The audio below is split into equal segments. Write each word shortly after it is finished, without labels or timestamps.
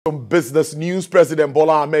Some business news, President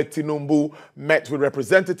Bola Ahmed Tinubu met with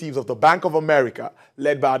representatives of the Bank of America,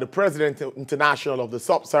 led by the President International of the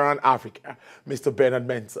Sub-Saharan Africa, Mr. Bernard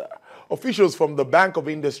Mensah. Officials from the Bank of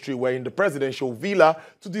Industry were in the presidential villa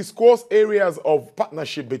to discuss areas of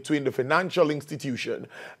partnership between the financial institution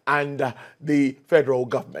and the federal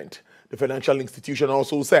government. The financial institution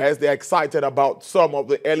also says they are excited about some of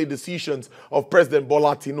the early decisions of President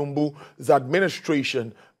Bola Tinubu's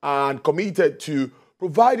administration and committed to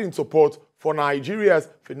providing support for Nigeria's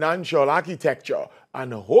financial architecture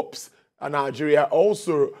and hopes Nigeria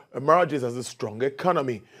also emerges as a strong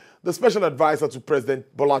economy. The special advisor to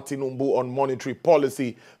President Bola Tinubu on monetary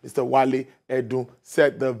policy, Mr. Wale Edun,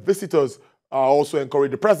 said the visitors also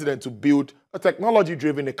encouraged the president to build a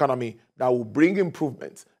technology-driven economy that will bring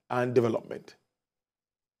improvements and development.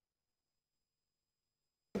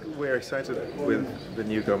 We're excited with the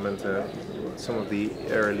new government, some of the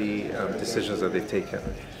early decisions that they've taken.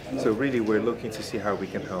 So really we're looking to see how we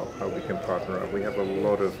can help, how we can partner up. We have a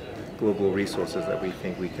lot of global resources that we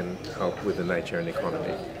think we can help with the Nigerian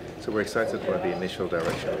economy. So we're excited by the initial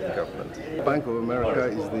direction of the government. Bank of America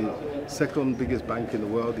is the second biggest bank in the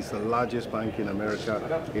world. It's the largest bank in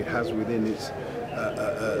America. It has within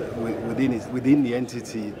the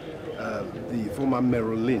entity the former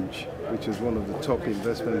Merrill Lynch, which is one of the top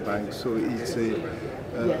investment banks. So it's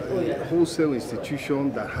a wholesale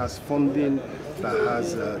institution that has funding, that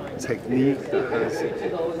has technique, that has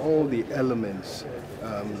all the elements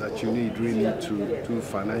that you need really to do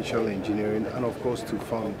financial engineering and of course to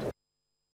fund